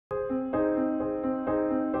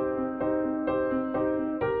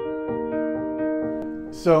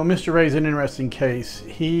So Mr. Ray's an interesting case.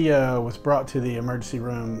 He was brought to the emergency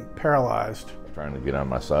room paralyzed. Trying to get on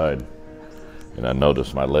my side, and I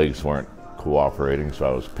noticed my legs weren't cooperating, so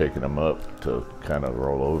I was picking them up to kind of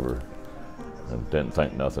roll over. And didn't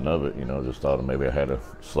think nothing of it, you know, just thought maybe I had a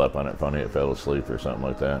slept on it funny, it fell asleep or something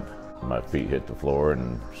like that. My feet hit the floor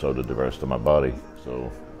and so did the rest of my body.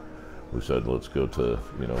 So we said, let's go to,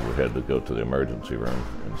 we had to go to the emergency room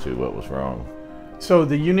and see what was wrong. So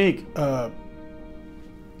the unique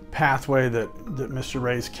pathway that Mr.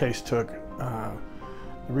 Ray's case took, the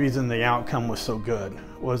reason the outcome was so good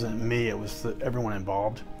wasn't me, it was everyone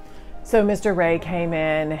involved. So Mr. Ray came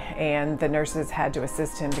in and the nurses had to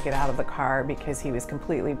assist him to get out of the car because he was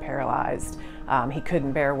completely paralyzed. He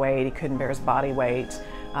couldn't bear weight, he couldn't bear his body weight.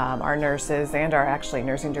 Our nurses and our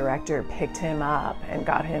nursing director picked him up and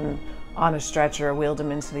got him on a stretcher, wheeled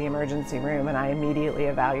him into the emergency room, and I immediately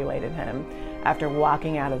evaluated him. After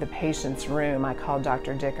walking out of the patient's room, I called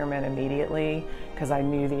Dr. Dickerman immediately because I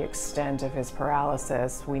knew the extent of his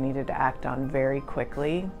paralysis we needed to act on very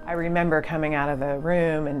quickly. I remember coming out of the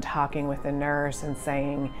room and talking with the nurse and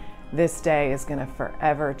saying, this day is going to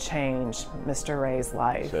forever change Mr. Ray's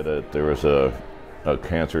life. Said that there was a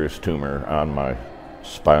cancerous tumor on my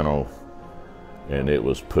spinal, and it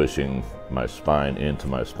was pushing my spine into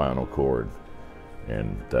my spinal cord.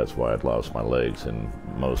 And that's why I'd lost my legs, and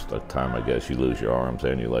most of the time I guess you lose your arms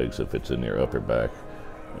and your legs if it's in your upper back.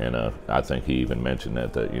 And I think he even mentioned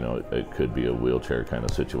that it could be a wheelchair kind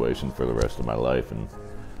of situation for the rest of my life. And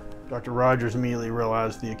Dr. Rogers immediately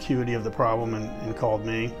realized the acuity of the problem and called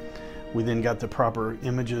me. We then got the proper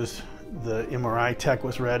images. The MRI tech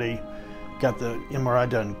was ready, got the MRI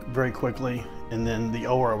done very quickly, and then the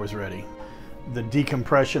OR was ready. The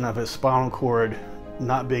decompression of his spinal cord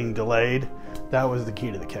not being delayed, that was the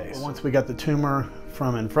key to the case. Once we got the tumor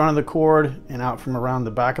from in front of the cord and out from around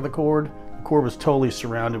the back of the cord was totally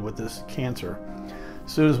surrounded with this cancer.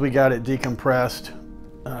 As soon as we got it decompressed,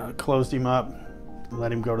 closed him up,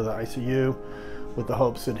 let him go to the ICU with the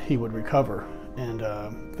hopes that he would recover. And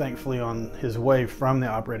thankfully on his way from the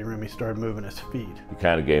operating room, he started moving his feet. He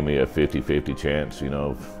kind of gave me a 50-50 chance,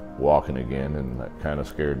 of walking again, and that kind of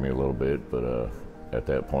scared me a little bit, but at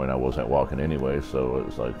that point I wasn't walking anyway, so it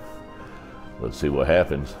was like, let's see what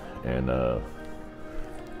happens. And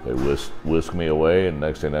they whisked me away, and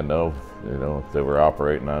next thing I know, they were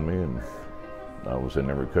operating on me, and I was in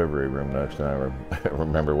the recovery room next time. I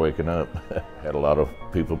remember waking up. Had a lot of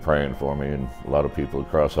people praying for me, and a lot of people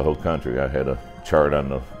across the whole country. I had a chart on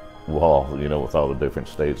the wall, with all the different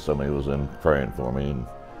states somebody was in praying for me, and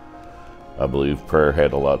I believe prayer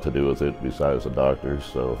had a lot to do with it besides the doctors.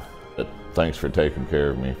 So thanks for taking care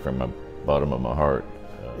of me from the bottom of my heart.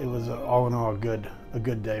 It was all in all a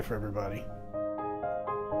good day for everybody.